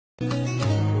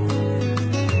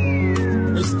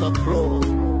the flow.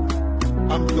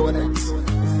 I'm doing it.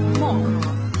 More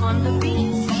on the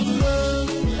beat.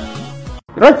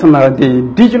 Right now, the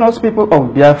indigenous people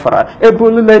of Biafra,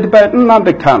 ably led by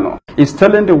Nnamdi Kanu, is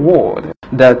telling the world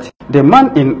that the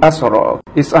man in Asoro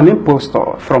is an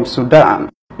impostor from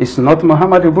Sudan. It's not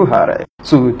Muhammadu Buhari.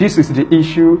 So this is the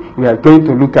issue we are going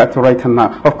to look at right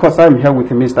now. Of course, I'm here with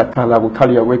Mr. Kalab.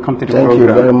 Kalab, welcome to the program. Thank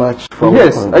you very much for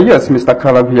yes, Mr.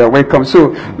 Kalab, you are welcome. So,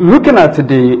 looking at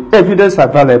the evidence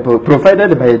available,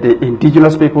 provided by the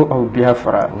indigenous people of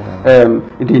Biafra,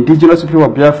 the indigenous people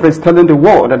of Biafra is telling the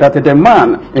world that the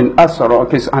man in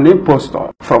Asoro is an impostor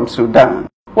from Sudan.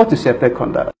 What is your take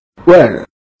on that? Well,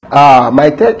 my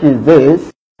take is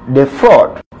this: the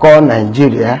fraud called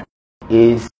Nigeria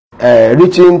is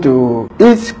reaching to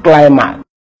its climax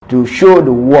to show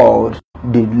the world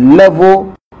the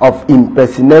level of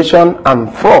impersonation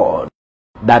and fraud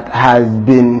that has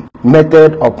been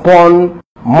meted upon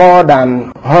more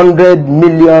than 100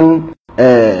 million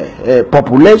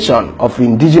population of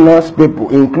indigenous people,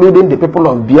 including the people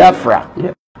of Biafra.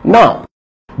 Yeah. Now,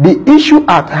 the issue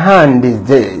at hand is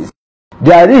this: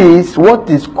 there is what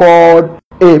is called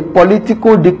a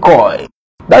political decoy.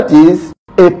 That is,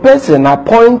 a person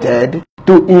appointed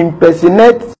to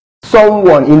impersonate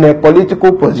someone in a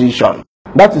political position.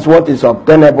 That is what is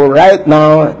obtainable right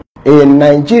now in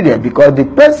Nigeria, because the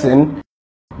person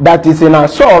that is in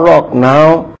Asoro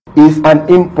now is an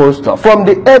impostor. From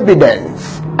the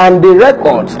evidence and the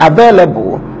records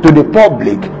available to the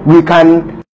public, we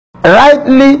can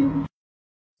rightly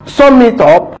sum it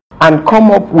up and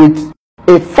come up with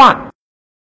a fact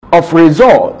of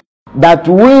result that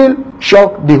will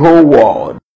shock the whole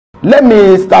world. Let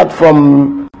me start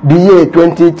from the year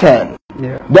 2010.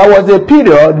 Yeah. There was a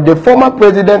period, the former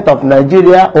president of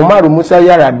Nigeria, Umaru Musa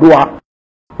Yar'Adua,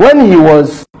 when he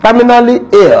was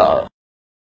terminally ill,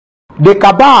 the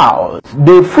cabals,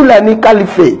 the Fulani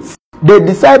Caliphates, they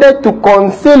decided to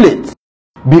conceal it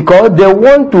because they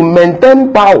want to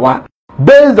maintain power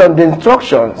based on the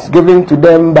instructions given to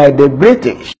them by the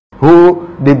British, because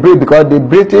the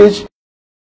British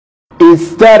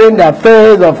is steering the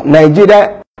affairs of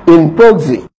Nigeria in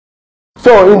proxy.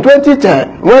 So in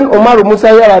 2010, when Umaru Musa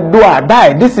Yar'Adua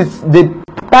died, this is the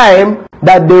time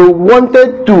that they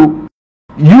wanted to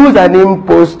use an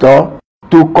impostor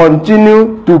to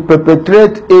continue to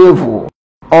perpetrate evil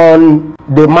on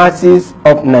the masses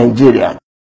of Nigeria.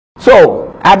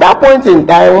 So at that point in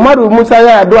time, Umaru Musa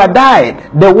Yar'Adua died.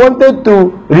 They wanted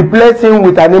to replace him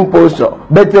with an impostor.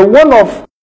 But one of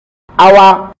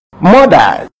our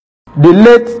mothers, the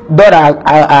late daughter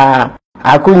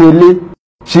Akunyili,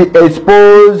 she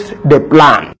exposed the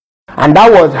plan. And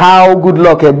that was how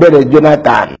Goodluck Ebele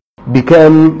Jonathan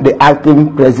became the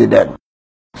acting president.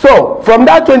 So from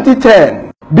that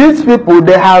 2010, these people,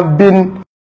 they have been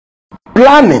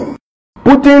planning,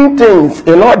 putting things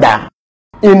in order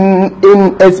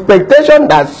in expectation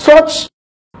that such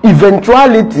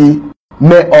eventuality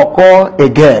may occur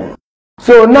again.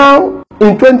 So now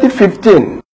in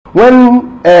 2015,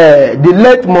 when the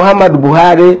late Muhammadu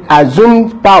Buhari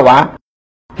assumed power,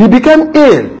 he became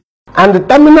ill, and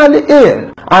terminally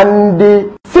ill, and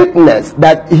the sickness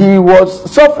that he was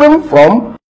suffering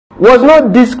from was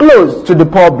not disclosed to the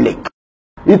public.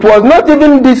 It was not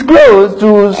even disclosed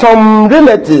to some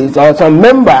relatives or some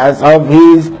members of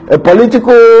his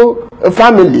political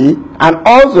family, and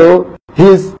also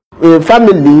his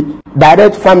family,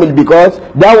 direct family, because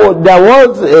there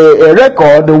was a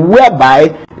record whereby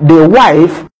the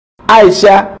wife,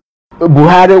 Aisha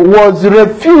Buhari, was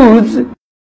refused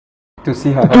to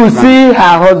see her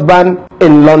husband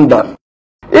in London.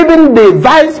 Even the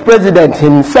vice president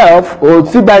himself,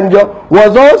 Osibanjo,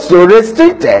 was also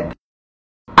restricted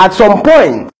at some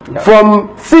point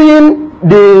from seeing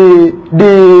the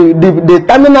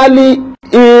terminally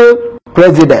ill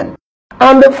president.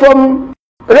 And from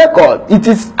record, it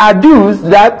is adduced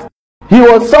that he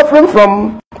was suffering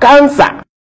from cancer.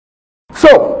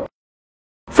 So,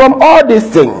 from all these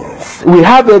things, we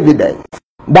have evidence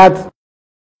that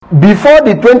before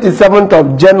the 27th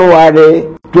of January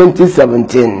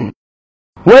 2017,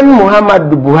 when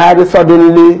Muhammadu Buhari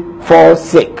suddenly falls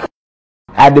sick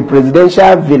at the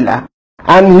presidential villa,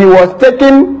 and he was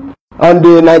taken on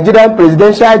the Nigerian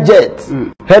presidential jet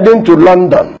heading to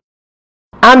London,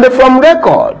 and from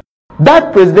record,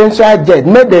 that presidential jet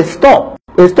made a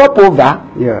stopover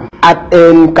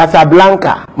in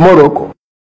Casablanca, Morocco,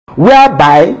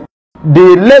 whereby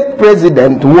the late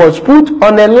president was put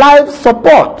on a life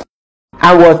support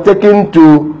and was taken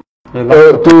to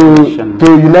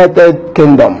United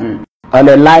Kingdom on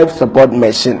a life support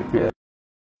machine.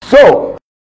 So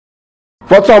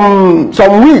for some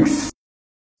weeks,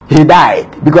 he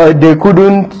died because they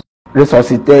couldn't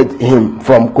resuscitate him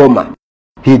from coma.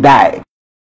 He died.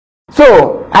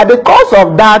 So, at the course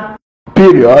of that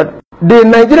period, the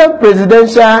Nigerian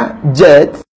presidential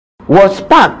jet was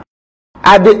parked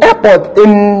at the airport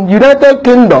in United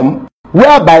Kingdom,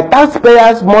 whereby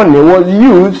taxpayers' money was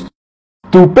used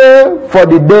to pay for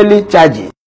the daily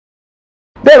charges.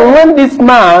 Then when this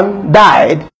man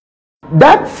died,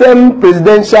 that same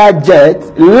presidential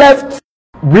jet left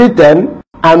Britain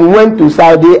and went to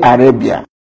Saudi Arabia.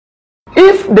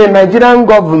 If the Nigerian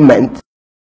government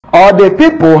or the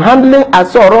people handling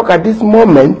Aso Rock at this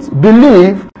moment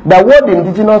believe that what the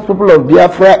indigenous people of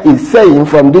Biafra is saying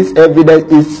from this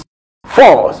evidence is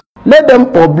false, let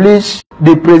them publish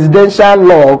the presidential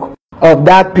log of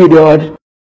that period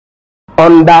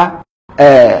under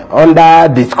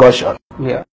discussion.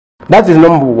 Yeah. That is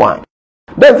number one.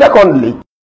 Then secondly,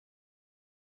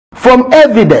 from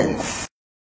evidence,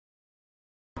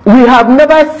 we have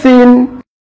never seen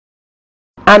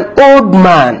an old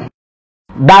man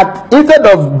that instead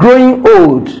of growing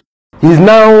old, is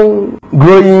now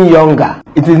growing younger.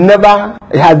 It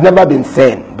has never been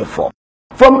seen before.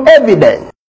 From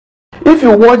evidence, if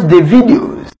you watch the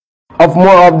videos of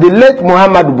the late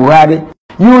Muhammad Buhari,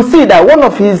 you will see that one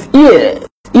of his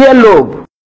earlobe,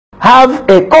 have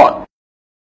a cut.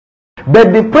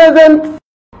 But the present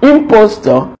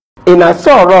impostor in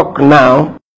Aso Rock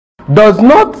now does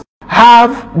not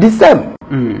have the same.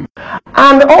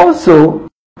 And also,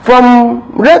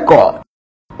 from record,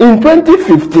 in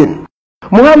 2015,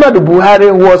 Muhammad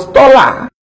Buhari was taller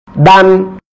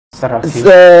than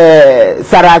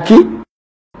Saraki.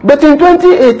 But in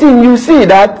 2018, you see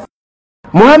that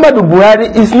Muhammad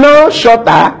Buhari is now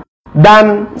shorter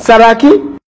than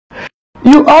Saraki.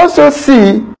 You also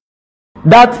see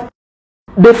that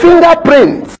the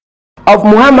fingerprints of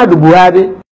Muhammad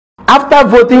Buhari after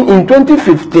voting in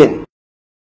 2015,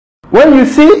 when you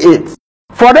see it,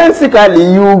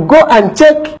 forensically you go and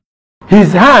check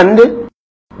his hand,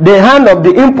 the hand of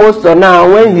the impostor now,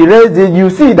 when he raised it, you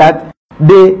see that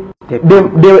the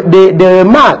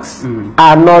marks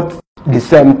are not the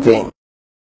same thing.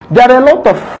 There are a lot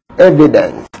of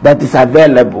evidence that is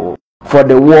available for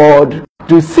the world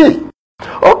to see.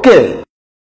 Okay,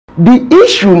 the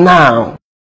issue now,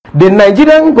 the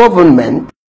Nigerian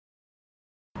government,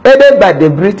 aided by the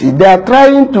British, they are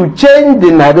trying to change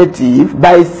the narrative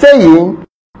by saying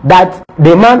that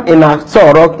the man in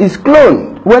Aso Rock is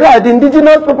cloned, whereas the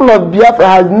indigenous people of Biafra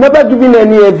has never given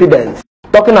any evidence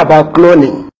talking about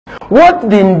cloning. What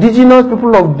the indigenous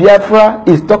people of Biafra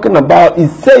is talking about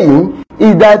is saying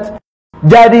is that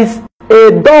there is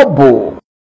a double,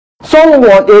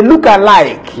 someone, a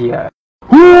look-alike,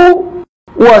 who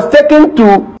was taken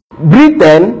to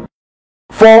Britain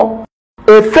for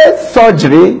a face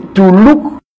surgery to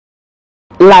look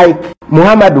like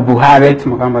Muhammad Buhari.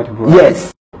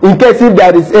 Yes. In case if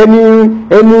there is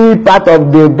any part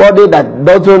of the body that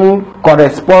doesn't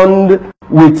correspond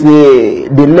with the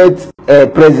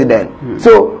late president.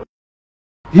 So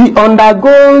he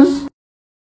undergoes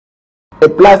a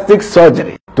plastic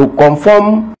surgery to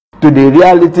conform to the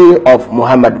reality of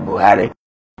Muhammad Buhari.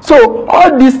 So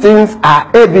all these things are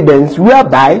evidence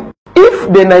whereby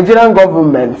if the Nigerian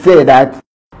government say that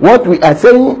what we are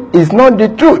saying is not the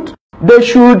truth, they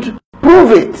should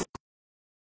prove it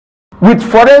with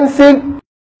forensic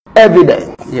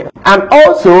evidence, and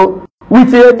also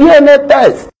with a DNA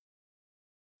test.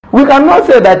 We cannot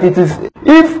say that it is,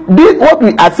 if this, what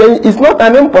we are saying is not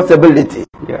an impossibility.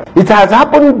 It has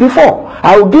happened before.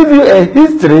 I will give you a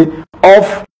history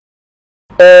of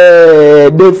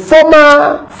the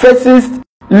former fascist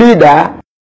leader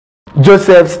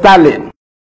Joseph Stalin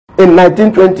in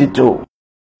 1922.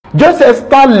 Joseph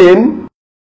Stalin,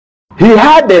 he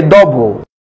had a double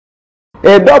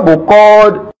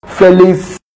called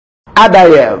Felix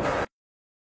Adayev,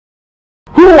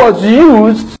 who was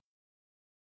used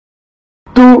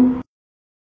to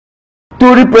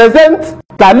represent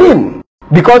Stalin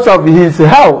because of his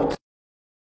health.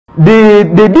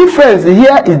 The difference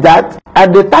here is that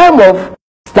at the time of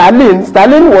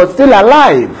Stalin was still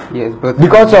alive, but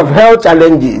because of health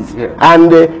challenges,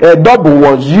 and a double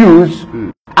was used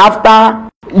after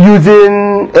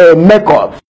using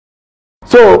makeup.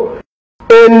 So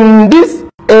in this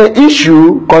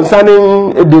issue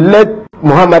concerning the late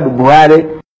Muhammad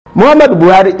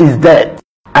Buhari is dead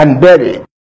and buried,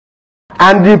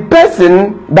 and the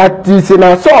person that is in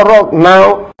Aso Rock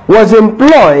now was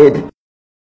employed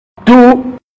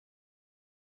to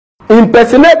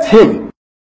impersonate him,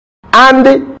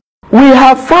 and we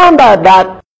have found out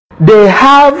that they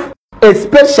have a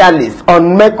specialist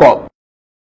on makeup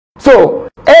So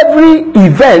every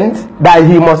event that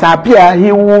he must appear,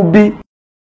 he will be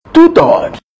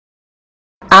tutored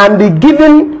and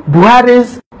given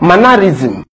Buhari's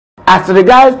mannerism as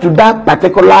regards to that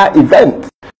particular event.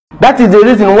 That is the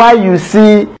reason why you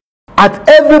see at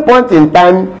every point in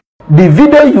time, the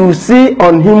video you see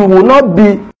on him will not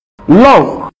be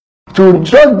long, to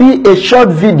just be a short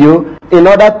video in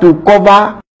order to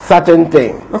cover certain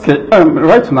things. Okay,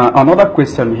 right now, another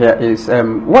question here is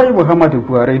why Muhammadu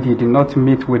Buhari did not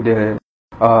meet with the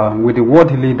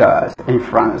world leaders in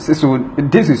France? So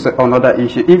this is another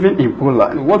issue. Even in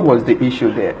Poland, what was the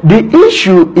issue there? The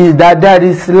issue is that there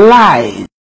is lies.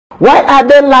 Why are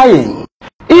they lying?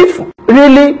 If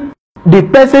really the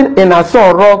person in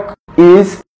Aso Rock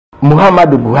is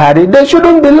Muhammadu Buhari, they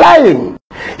shouldn't be lying.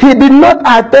 He did not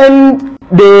attend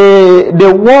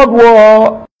the World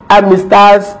War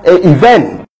Armistice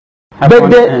event. But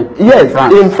they, yes,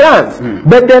 in France.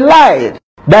 But they lied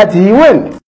that he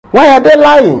went. Why are they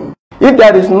lying? If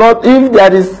there is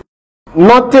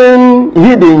nothing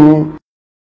hidden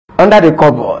under the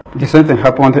cupboard. The same thing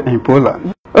happened in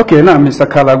Poland. Okay, now Mr.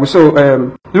 Kalagu, so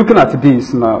looking at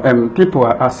this now, people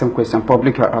are asking questions,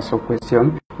 public are asking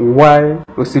questions, why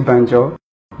Osibanjo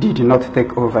did not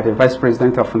take over the vice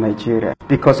president of Nigeria?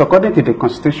 Because according to the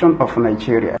constitution of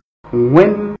Nigeria,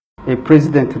 when a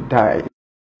president dies,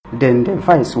 then the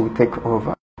vice will take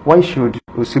over. Why should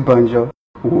Osibanjo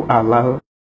who allow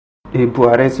a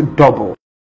Buhari's double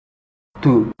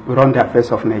to run the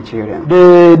affairs of Nigeria?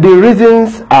 The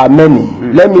reasons are many.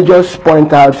 Let me just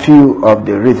point out few of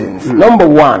the reasons. Number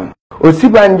one,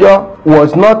 Osibanjo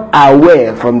was not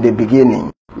aware from the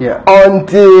beginning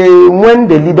until when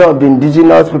the leader of the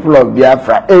indigenous people of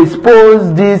Biafra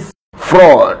exposed this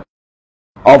fraud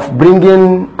of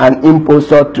bringing an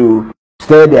impostor to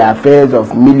steer the affairs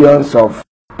of millions of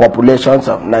populations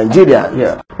of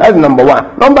Nigeria. That's number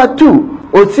one. Number two,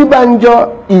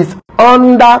 Osibanjo is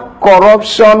under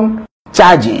corruption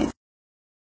charges.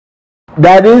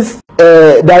 There is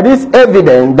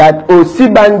evidence that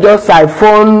Osibanjo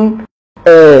siphoned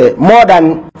more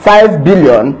than 5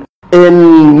 billion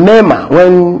in NEMA.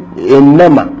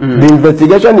 The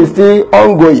investigation is still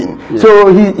ongoing.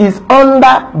 So he is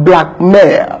under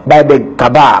blackmail by the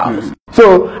cabals.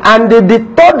 So, and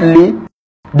thirdly,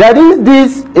 there is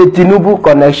this Tinubu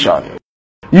connection.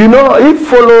 You know, if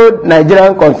followed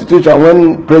Nigerian constitution,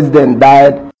 when president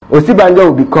died, Osibanjo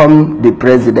will become the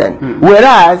president.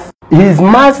 Whereas his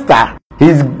master,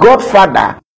 his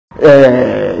godfather,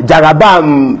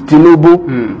 Jarabam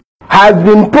Tinubu, has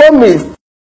been promised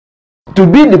to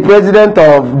be the president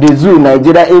of the zoo,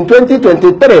 Nigeria, in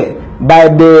 2023 by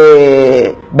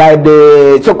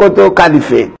the Sokoto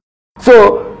Caliphate.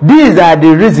 So these are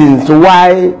the reasons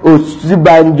why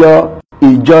Osibanjo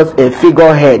is just a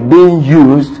figurehead being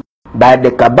used by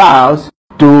the cabals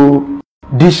to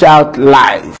dish out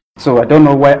lies. So I don't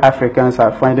know why Africans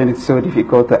are finding it so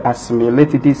difficult to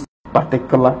assimilate this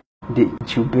particular the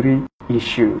Jubilee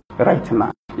issue right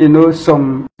now. You know,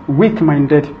 some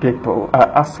weak-minded people are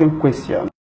asking questions.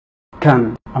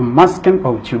 Can a masking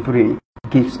of Jubilee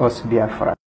gives us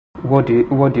Biafra? What do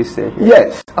you say here?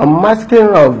 Yes, a masking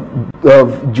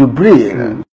of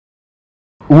Jubilee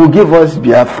will give us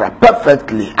Biafra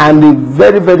perfectly and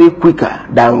very, very quicker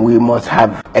than we must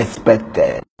have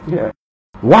expected.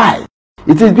 Why?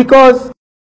 It is because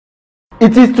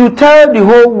it is to tell the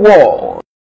whole world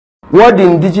what the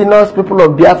indigenous people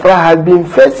of Biafra has been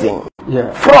facing.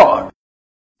 Fraud,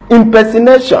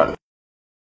 impersonation,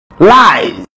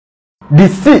 lies,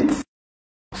 deceit.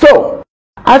 So,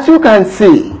 as you can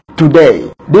see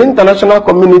today, the international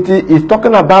community is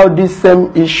talking about this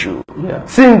same issue.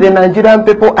 Since the Nigerian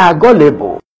people are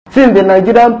gullible, since the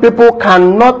Nigerian people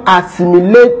cannot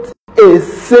assimilate a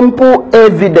simple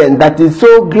evidence that is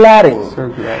so glaring.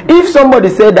 If somebody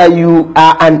said that you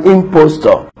are an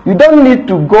impostor, you don't need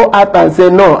to go out and say,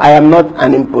 no, I am not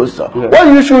an impostor. What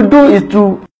you should do is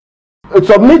to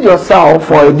submit yourself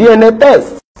for a DNA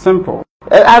test. Simple.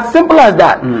 As simple as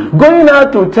that. Going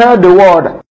out to tell the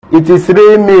world, it is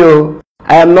real me,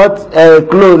 I am not a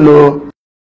clone.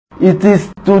 It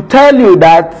is to tell you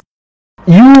that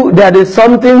there is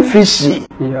something fishy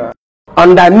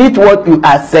underneath what you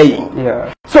are saying.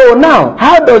 So now,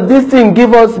 how does this thing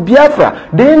give us Biafra?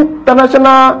 The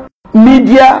international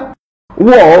media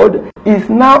world is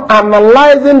now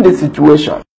analyzing the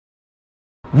situation.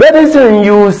 Very soon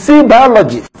you will see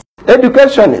biologists,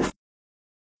 educationists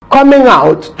coming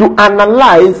out to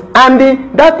analyze, and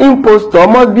that impostor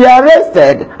must be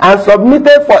arrested and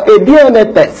submitted for a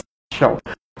DNA test.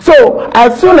 So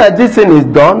as soon as this thing is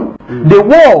done, the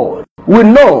world will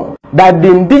know that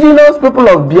the indigenous people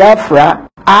of Biafra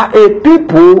are a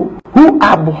people who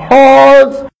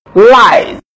abhors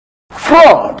lies,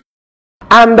 fraud,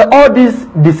 and all this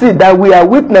deceit that we are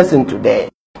witnessing today.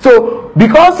 So,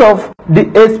 because of the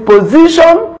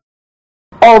exposition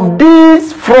of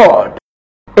this fraud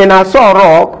in Aso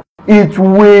Rock, it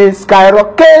will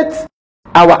skyrocket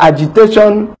our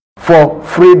agitation for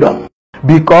freedom,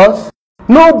 because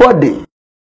nobody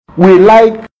will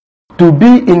like to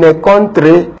be in a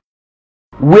country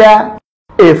where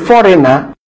a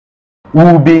foreigner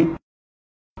will be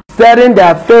staring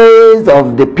the face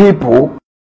of the people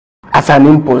as an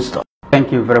impostor.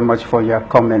 Thank you very much for your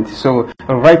comment. So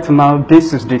right now,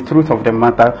 this is the truth of the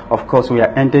matter. Of course, we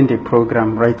are ending the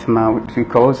program right now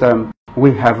because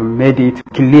we have made it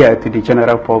clear to the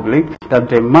general public that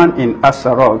the man in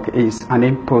Aso Rock is an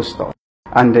impostor.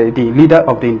 And the leader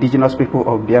of the indigenous people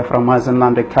of Biafra,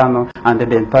 Nnamdi Kanu, and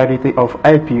the entirety of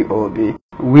IPOB,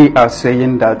 we are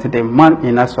saying that the man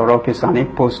in Aso Rock is an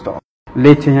impostor.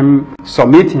 Let him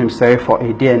submit himself for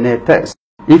a DNA test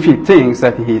if he thinks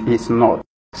that he is not.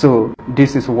 So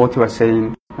this is what we are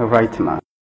saying right now.